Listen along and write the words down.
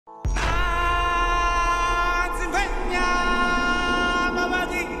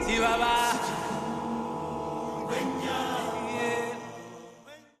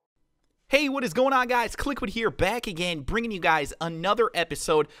Hey, what is going on, guys? Kliquid here, back again, bringing you guys another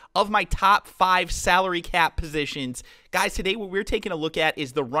episode of my top 5 salary cap positions. Guys, today what we're taking a look at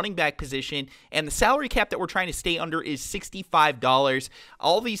is the running back position, and the salary cap that we're trying to stay under is $65.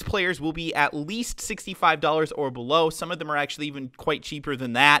 All these players will be at least $65 or below. Some of them are actually even quite cheaper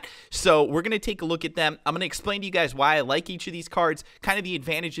than that. So we're going to take a look at them. I'm going to explain to you guys why I like each of these cards, kind of the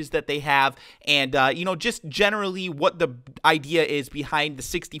advantages that they have, and just generally what the idea is behind the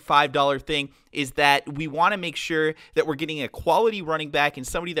 $65 thing is that we want to make sure that we're getting a quality running back and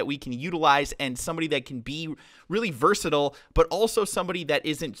somebody that we can utilize and somebody that can be really versatile, but also somebody that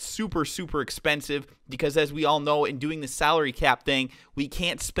isn't super expensive, because as we all know, in doing the salary cap thing, we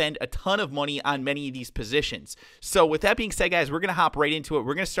can't spend a ton of money on many of these positions. So with that being said, guys, we're going to hop right into it.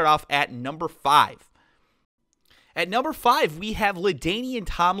 We're going to start off at number 5. At number 5, we have LaDainian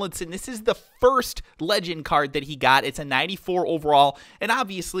Tomlinson. This is the first legend card that he got. It's a 94 overall, and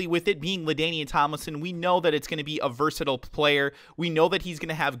obviously with it being LaDainian Tomlinson, we know that it's going to be a versatile player. We know that he's going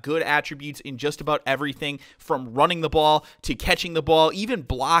to have good attributes in just about everything, from running the ball to catching the ball, even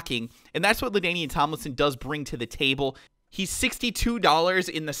blocking, and that's what LaDainian Tomlinson does bring to the table. He's $62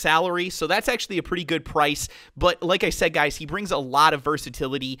 in the salary, so that's actually a pretty good price. But like I said, guys, he brings a lot of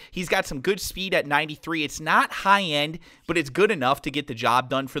versatility. He's got some good speed at 93. It's not high-end, but it's good enough to get the job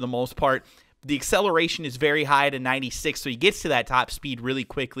done for the most part. The acceleration is very high at a 96, so he gets to that top speed really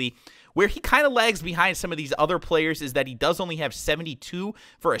quickly. Where he kind of lags behind some of these other players is that he does only have 72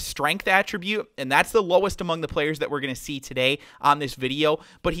 for a strength attribute, and that's the lowest among the players that we're going to see today on this video,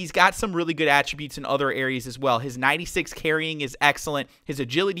 but he's got some really good attributes in other areas as well. His 96 carrying is excellent. His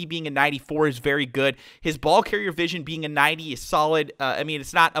agility being a 94 is very good. His ball carrier vision being a 90 is solid. I mean,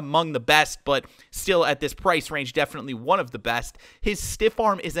 it's not among the best, but still at this price range, definitely one of the best. His stiff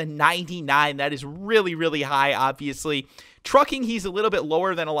arm is a 99. That is really high, obviously. Trucking, he's a little bit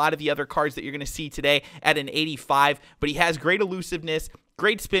lower than a lot of the other cards that you're going to see today at an 85, but he has great elusiveness,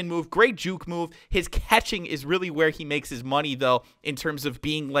 great spin move, great juke move. His catching is really where he makes his money, though, in terms of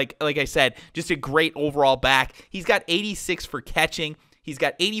being, like I said, just a great overall back. He's got 86 for catching. He's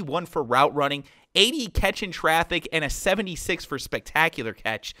got 81 for route running, 80 catch in traffic, and a 76 for spectacular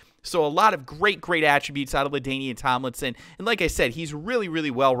catch. So a lot of great attributes out of LaDainian Tomlinson. And like I said, he's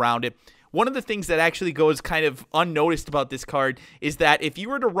really well-rounded. One of the things that actually goes kind of unnoticed about this card is that if you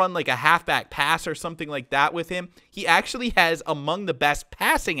were to run like a halfback pass or something like that with him, he actually has among the best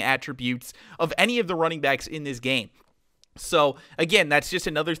passing attributes of any of the running backs in this game. So again, that's just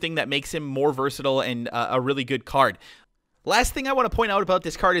another thing that makes him more versatile and a really good card. Last thing I want to point out about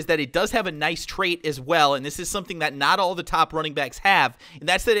this card is that it does have a nice trait as well, and this is something that not all the top running backs have, and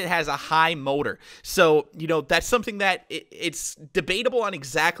that's that it has a high motor. So, that's something that it's debatable on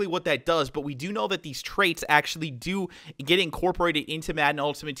exactly what that does, but we do know that these traits actually do get incorporated into Madden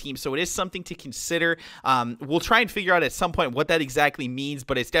Ultimate Team, so it is something to consider. We'll try and figure out at some point what that exactly means,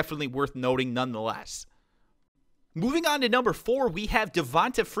 but it's definitely worth noting nonetheless. Moving on to number 4, we have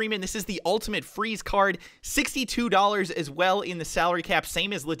Devonta Freeman. This is the Ultimate Freeze card, $62 as well in the salary cap,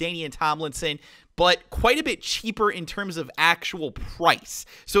 same as LaDainian Tomlinson, but quite a bit cheaper in terms of actual price.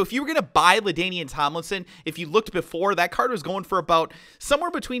 So if you were going to buy LaDainian Tomlinson, if you looked before, that card was going for about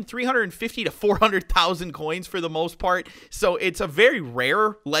somewhere between 350 to 400,000 coins for the most part. So it's a very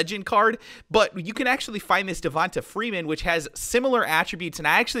rare legend card, but you can actually find this Devonta Freeman, which has similar attributes, and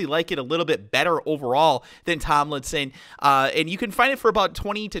I actually like it a little bit better overall than Tomlinson. And you can find it for about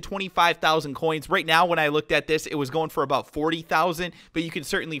 20 to 25,000 coins. Right now, when I looked at this, it was going for about 40,000, but you can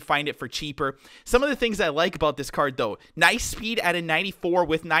certainly find it for cheaper. Some of the things I like about this card, though, nice speed at a 94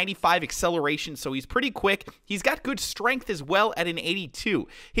 with 95 acceleration, so he's pretty quick. He's got good strength as well at an 82.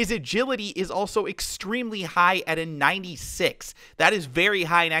 His agility is also extremely high at a 96. That is very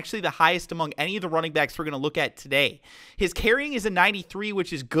high, and actually the highest among any of the running backs we're going to look at today. His carrying is a 93,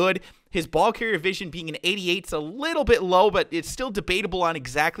 which is good. His ball carrier vision being an 88 is a little bit low, but it's still debatable on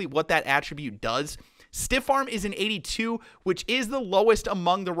exactly what that attribute does. Stiff arm is an 82, which is the lowest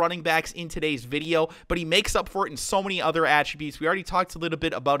among the running backs in today's video, but he makes up for it in so many other attributes. We already talked a little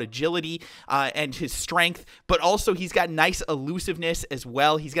bit about agility and his strength, but also he's got nice elusiveness as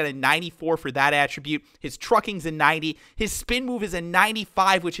well. He's got a 94 for that attribute. His trucking's a 90. His spin move is a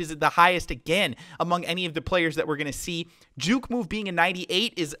 95, which is the highest again among any of the players that we're going to see. Juke move being a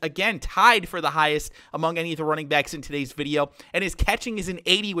 98 is again tied for the highest among any of the running backs in today's video, and his catching is an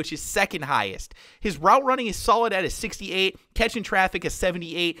 80, which is second highest. His route running is solid at a 68, catch in traffic a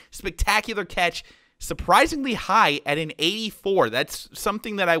 78, spectacular catch, surprisingly high at an 84. That's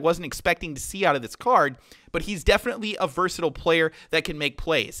something that I wasn't expecting to see out of this card, but he's definitely a versatile player that can make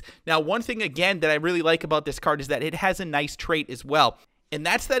plays. Now, one thing, again, that I really like about this card is that it has a nice trait as well. and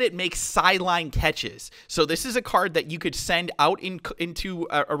that's that it makes sideline catches. So this is a card that you could send out into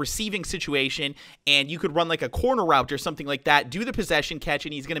a receiving situation, and you could run like a corner route or something like that, do the possession catch,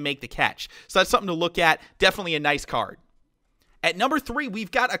 and he's going to make the catch. So that's something to look at. Definitely a nice card. At number 3, we've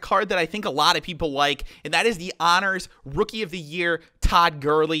got a card that I think a lot of people like, and that is the Honors Rookie of the Year, Todd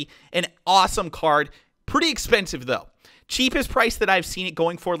Gurley. An awesome card. Pretty expensive, though. Cheapest price that I've seen it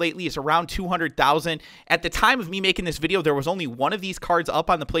going for lately is around $200,000. At the time of me making this video, there was only one of these cards up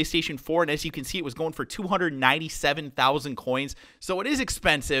on the PlayStation 4, and as you can see, it was going for 297,000 coins. So it is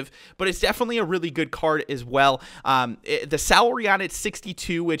expensive, but it's definitely a really good card as well. The salary on it's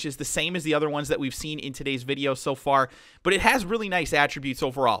 62, which is the same as the other ones that we've seen in today's video so far, but it has really nice attributes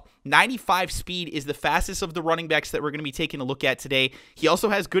overall. 95 speed is the fastest of the running backs that we're going to be taking a look at today. He also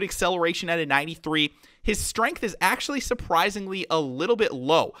has good acceleration at a 93. His strength is actually surprisingly a little bit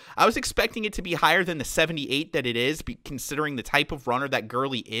low. I was expecting it to be higher than the 78 that it is, considering the type of runner that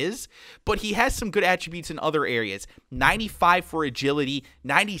Gurley is, but he has some good attributes in other areas. 95 for agility,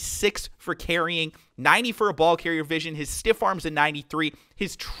 96 for carrying, 90 for a ball carrier vision. His stiff arm's a 93.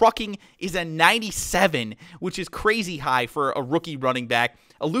 His trucking is a 97, which is crazy high for a rookie running back.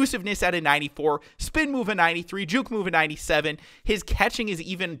 Elusiveness at a 94, spin move a 93, juke move a 97. His catching is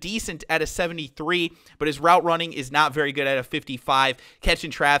even decent at a 73, but his route running is not very good at a 55.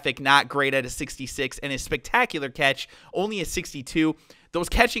 Catching traffic, not great at a 66, and his spectacular catch, only a 62. Those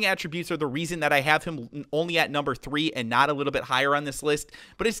catching attributes are the reason that I have him only at number 3 and not a little bit higher on this list,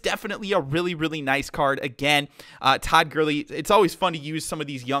 but it's definitely a really, really nice card. Again, Todd Gurley, it's always fun to use some of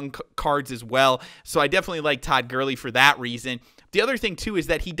these young cards as well, so I definitely like Todd Gurley for that reason. The other thing, too, is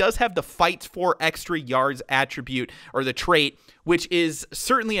that he does have the fights for extra yards attribute, or the trait, which is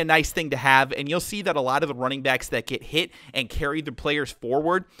certainly a nice thing to have, and you'll see that a lot of the running backs that get hit and carry the players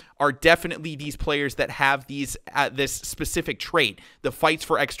forward are definitely these players that have these this specific trait, the fights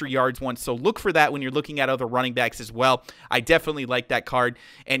for extra yards one. So look for that when you're looking at other running backs as well. I definitely like that card.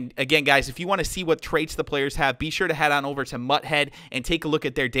 And again, guys, if you want to see what traits the players have, be sure to head on over to Mutthead and take a look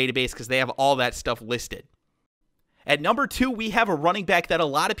at their database, because they have all that stuff listed. At number 2, we have a running back that a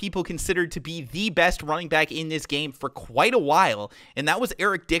lot of people considered to be the best running back in this game for quite a while, and that was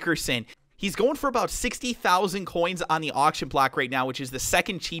Eric Dickerson. He's going for about 60,000 coins on the auction block right now, which is the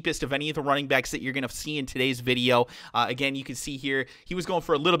second cheapest of any of the running backs that you're going to see in today's video. Again, you can see here, he was going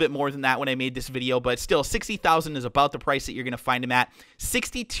for a little bit more than that when I made this video, but still, 60,000 is about the price that you're going to find him at.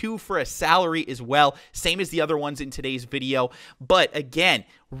 62 for a salary as well, same as the other ones in today's video. But again,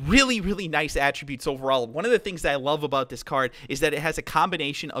 really, really nice attributes overall. One of the things that I love about this card is that it has a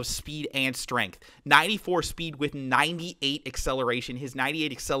combination of speed and strength. 94 speed with 98 acceleration. His 98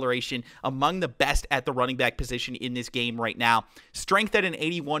 acceleration among the best at the running back position in this game right now. Strength at an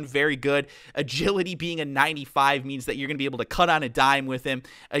 81, very good. Agility being a 95 means that you're going to be able to cut on a dime with him.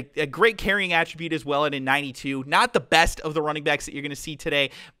 A great carrying attribute as well at a 92. Not the best of the running backs that you're going to see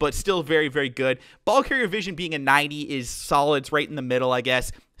today, but still very, very good. Ball carrier vision being a 90 is solid. It's right in the middle, I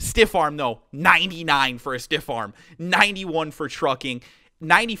guess. Stiff arm, though, 99 for a stiff arm, 91 for trucking,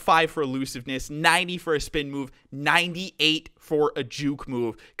 95 for elusiveness, 90 for a spin move, 98 for a juke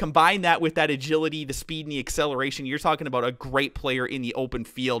move. Combine that with that agility, the speed, and the acceleration, you're talking about a great player in the open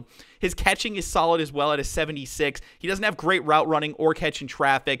field. His catching is solid as well at a 76. He doesn't have great route running or catching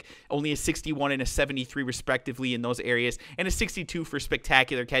traffic, only a 61 and a 73 respectively in those areas, and a 62 for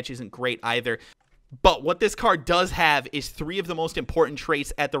spectacular catch isn't great either. But what this card does have is 3 of the most important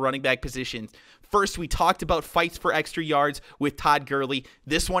traits at the running back positions. First, we talked about fights for extra yards with Todd Gurley.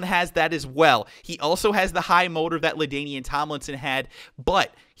 This one has that as well. He also has the high motor that LaDainian Tomlinson had,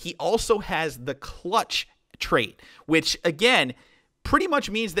 but he also has the clutch trait, which, again, pretty much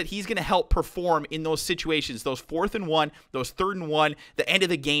means that he's going to help perform in those situations, those 4th and 1, those 3rd and 1, the end of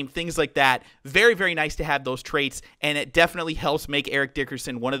the game, things like that. Very, very nice to have those traits, and it definitely helps make Eric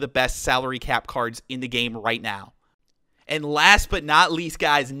Dickerson one of the best salary cap cards in the game right now. And last but not least,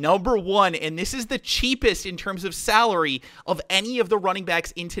 guys, number 1, and this is the cheapest in terms of salary of any of the running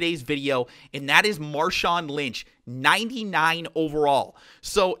backs in today's video, and that is Marshawn Lynch, 99 overall.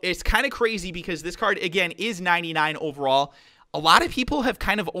 So it's kind of crazy because this card, again, is 99 overall. A lot of people have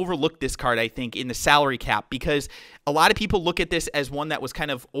kind of overlooked this card, I think, in the salary cap, because a lot of people look at this as one that was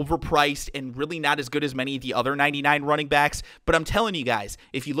kind of overpriced and really not as good as many of the other 99 running backs. But I'm telling you guys,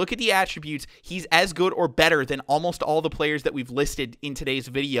 if you look at the attributes, he's as good or better than almost all the players that we've listed in today's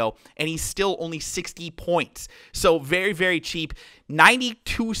video, and he's still only 60 points. So very, very cheap.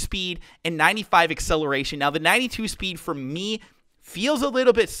 92 speed and 95 acceleration. Now, the 92 speed for me Feels a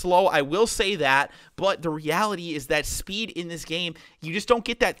little bit slow, I will say that, but the reality is that speed in this game, you just don't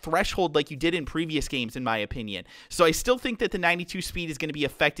get that threshold like you did in previous games, in my opinion. So I still think that the 92 speed is going to be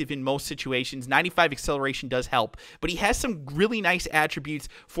effective in most situations. 95 acceleration does help, but he has some really nice attributes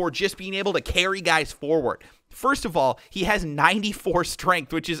for just being able to carry guys forward. First of all, he has 94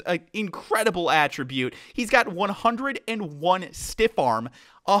 strength, which is an incredible attribute. He's got 101 stiff arm,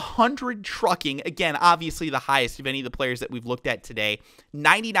 100 trucking, again, obviously the highest of any of the players that we've looked at today,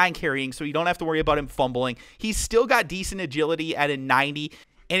 99 carrying, so you don't have to worry about him fumbling. He's still got decent agility at a 90,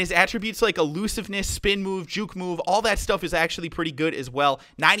 and his attributes like elusiveness, spin move, juke move, all that stuff is actually pretty good as well.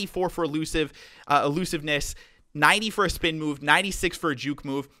 94 for elusiveness, 90 for a spin move, 96 for a juke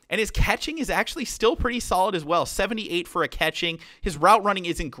move, and his catching is actually still pretty solid as well. 78 for a catching. His route running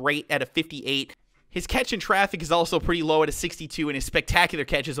isn't great at a 58. His catch in traffic is also pretty low at a 62, and his spectacular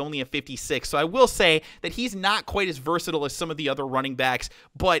catch is only a 56. So I will say that he's not quite as versatile as some of the other running backs,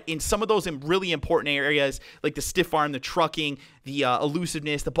 but in some of those really important areas, like the stiff arm, the trucking, the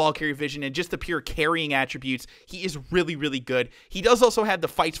elusiveness, the ball carrier vision, and just the pure carrying attributes, he is really, really good. He does also have the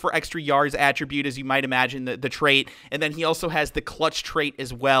fights for extra yards attribute, as you might imagine, the trait, and then he also has the clutch trait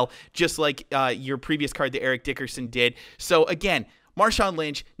as well, just like your previous card that Eric Dickerson did. So again, Marshawn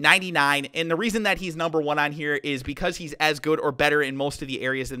Lynch, 99, and the reason that he's number 1 on here is because he's as good or better in most of the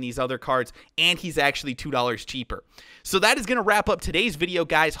areas than these other cards, and he's actually $2 cheaper. So that is going to wrap up today's video,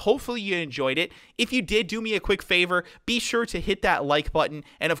 guys. Hopefully you enjoyed it. If you did, do me a quick favor. Be sure to hit that like button,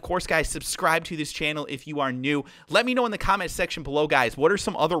 and of course, guys, subscribe to this channel if you are new. Let me know in the comment section below, guys, what are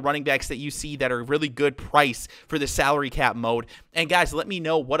some other running backs that you see that are really good price for the salary cap mode? And guys, let me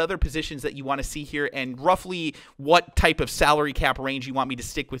know what other positions that you want to see here and roughly what type of salary cap range you want me to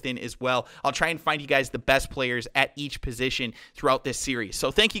stick within as well. I'll try and find you guys the best players at each position throughout this series. So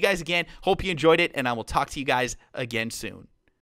thank you guys again. Hope you enjoyed it, and I will talk to you guys again soon.